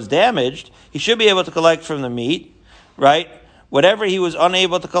was damaged, he should be able to collect from the meat, right? Whatever he was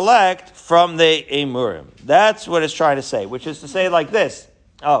unable to collect from the emurim. That's what it's trying to say, which is to say like this.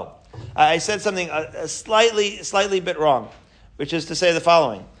 Oh, I said something a slightly bit wrong, which is to say the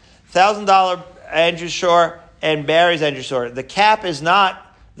following. $1,000 Andrew's shore and Barry's Andrew's shore. The cap is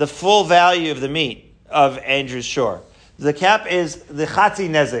not the full value of the meat of Andrew's shore. The cap is the chatzi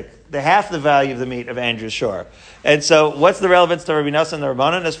nezik, the half the value of the meat of Andrew's shore. And so what's the relevance to Rabbi Nassan and the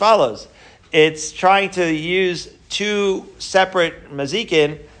Rabbanan? As follows. It's trying to use two separate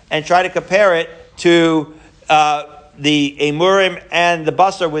mazikin and try to compare it to the emurim and the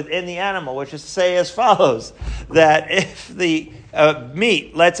basar within the animal, which is to say as follows, that if the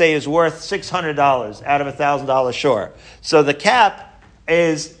meat, let's say, is worth $600 out of $1,000 shore, so the cap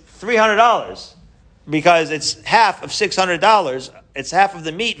is $300, because it's half of $600. It's half of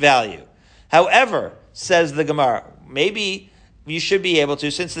the meat value. However, says the Gemara, maybe you should be able to,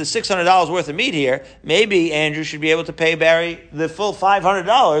 since there's $600 worth of meat here, maybe Andrew should be able to pay Barry the full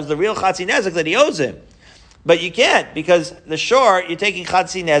 $500, the real chatzi nezek that he owes him. But you can't, because the shore, you're taking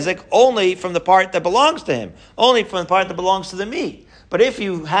chatzi nezek only from the part that belongs to him, only from the part that belongs to the meat. But if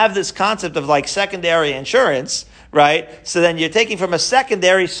you have this concept of like secondary insurance, right? So then you're taking from a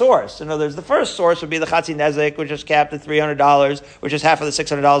secondary source. In other words, the first source would be the chatzi nezek, which is capped at $300, which is half of the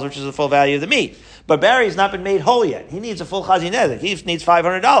 $600, which is the full value of the meat. But Barry's not been made whole yet. He needs a full chatzi nezek. He needs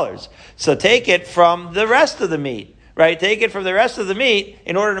 $500. So take it from the rest of the meat, right? Take it from the rest of the meat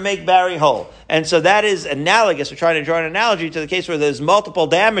in order to make Barry whole. And so that is analogous. We're trying to draw an analogy to the case where there's multiple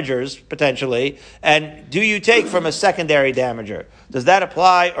damagers, potentially, and do you take from a secondary damager? Does that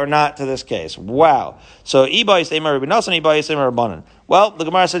apply or not to this case? Wow. So, Ibai Seimer Rabbi Nassan, Ibai Seimer Rabbanan. Well, the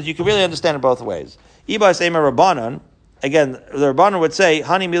Gemara says you can really understand it both ways. Ibai Seimer Rabbanan, again, the Rabbanan would say,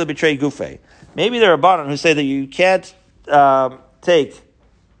 Hani Mila Betray Gufe. Maybe the Rabbanan who say that you can't take,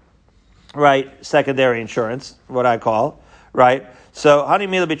 right, secondary insurance, what I call, right? So, Hani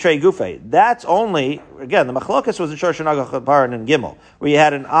Mila Betray Gufe. That's only, again, the Machlokas was in Shor Shenagach Chaparan and Gimel, where you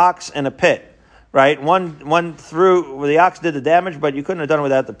had an ox and a pit. Right, one through where the ox did the damage, but you couldn't have done it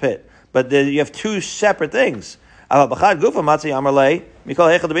without the pit. But you have two separate things. But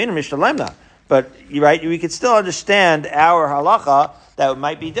right, we could still understand our halacha that it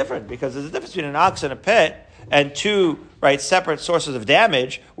might be different, because there's a difference between an ox and a pit and two, right, separate sources of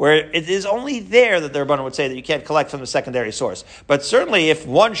damage, where it is only there that the Rabbanan would say that you can't collect from the secondary source. But certainly if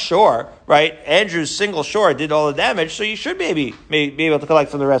one shore, right, Andrew's single shore did all the damage, so you should maybe be able to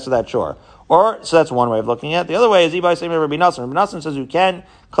collect from the rest of that shore. So that's one way of looking at it. The other way is Ibai Seimer Rabbi Nassan. Rabbi Nassan says you can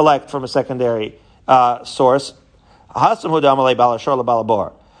collect from a secondary source. There,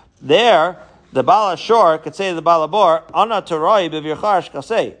 the Baal Ashor could say to the Baal Abor, Ana Toroi b'virchash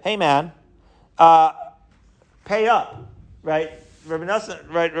kasei. Hey man, pay up, right? Rabbi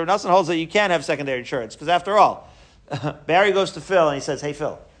Nassan holds that you can have secondary insurance, because after all, Barry goes to Phil and he says, hey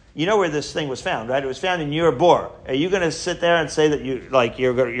Phil, you know where this thing was found, right? It was found in your bore. Are you going to sit there and say that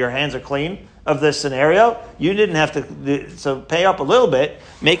your hands are clean of this scenario? You didn't have to, so pay up a little bit,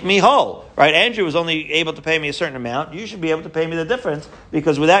 make me whole, right? Andrew was only able to pay me a certain amount. You should be able to pay me the difference,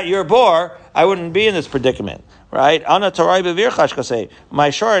 because without your bore, I wouldn't be in this predicament, right? Ana Torai Bevirchash Kasei. My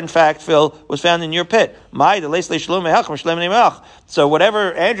shore, in fact, Phil, was found in your pit. So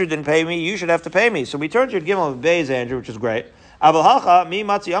whatever Andrew didn't pay me, you should have to pay me. So we turned to your Gimel of Bays, Andrew, which is great. Right? But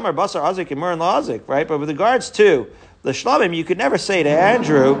with regards to the shlamim, you could never say to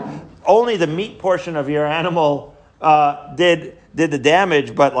Andrew, only the meat portion of your animal did the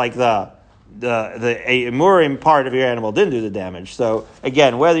damage, but like the emurim part of your animal didn't do the damage. So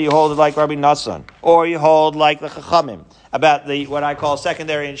again, whether you hold it like Rabbi Nassan or you hold like the Chachamim about the what I call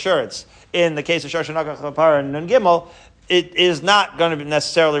secondary insurance in the case of Shoshanaka Chapara and Nun Gimel, it is not going to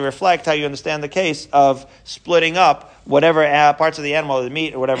necessarily reflect how you understand the case of splitting up whatever parts of the animal, or the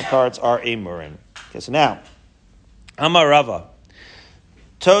meat, or whatever parts are emurim. Okay, so now, Amar Rava,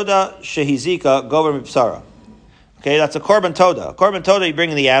 Toda Shehizika Gover Mipsara. Okay, that's a korban toda. A korban toda, you bring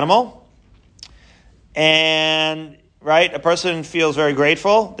in the animal, and right, a person feels very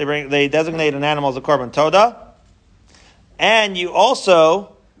grateful. They designate an animal as a korban toda, and you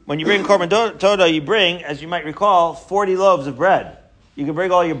also, when you bring korban toda, you bring, as you might recall, 40 loaves of bread. You can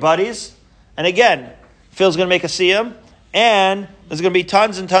bring all your buddies, and again, Phil's going to make a siyum, and there's going to be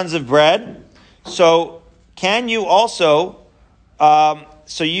tons and tons of bread. So, can you also?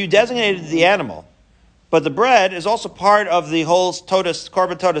 So you designated the animal, but the bread is also part of the whole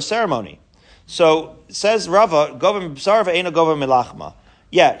korban toda ceremony. So says Rava, govim b'sar ve'ena govim milachma.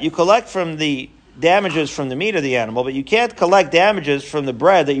 Yeah, you collect from the damages from the meat of the animal, but you can't collect damages from the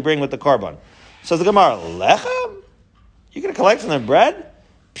bread that you bring with the korban. So the Gemara, lechem? You're going to collect from the bread?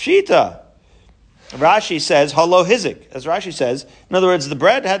 Pshita. Rashi says, halo hizik. As Rashi says, in other words, the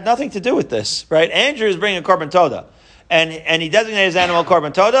bread had nothing to do with this, right? Andrew is bringing a korban toda. And he designated his animal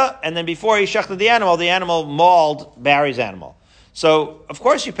korban toda, and then before he shechted the animal mauled Barry's animal. So, of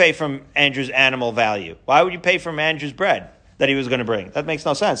course you pay from Andrew's animal value. Why would you pay from Andrew's bread that he was going to bring? That makes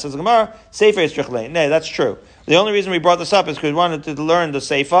no sense. Says the Gemara, Seifa is trichlein. No, that's true. The only reason we brought this up is because we wanted to learn the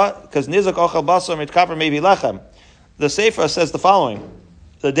Seifa, because nizak ochel basar mitkaper maybe lechem. The Seifa says the following: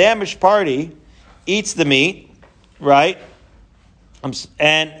 the damaged party eats the meat, right?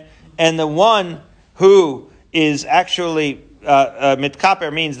 And the one who is actually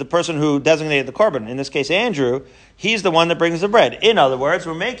mitkaper means the person who designated the korban. In this case, Andrew. He's the one that brings the bread. In other words,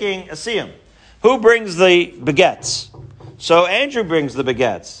 we're making a siyum. Who brings the baguettes? So Andrew brings the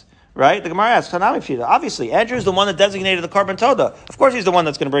baguettes, right? The Gemara asks, obviously, Andrew is the one that designated the korban toda. Of course, he's the one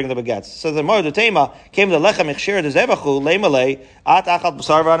that's going to bring the baguettes. So the Moed Tema came to lechem ichshir dezevachu leimale at achal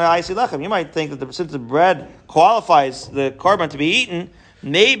b'sar v'ana aisi lechem. You might think that since the bread qualifies the korban to be eaten,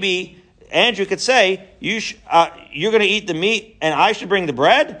 maybe Andrew could say, you're going to eat the meat and I should bring the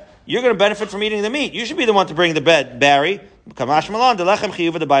bread? You're going to benefit from eating the meat. You should be the one to bring the bread, Barry.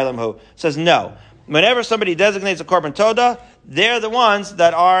 Says no. Whenever somebody designates a korban toda, they're the ones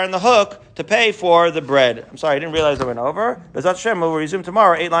that are on the hook to pay for the bread. I'm sorry, I didn't realize I went over. Bezat Hashem, we'll resume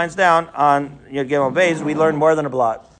tomorrow, 8 lines down on Gimel Beis. We learn more than a blot.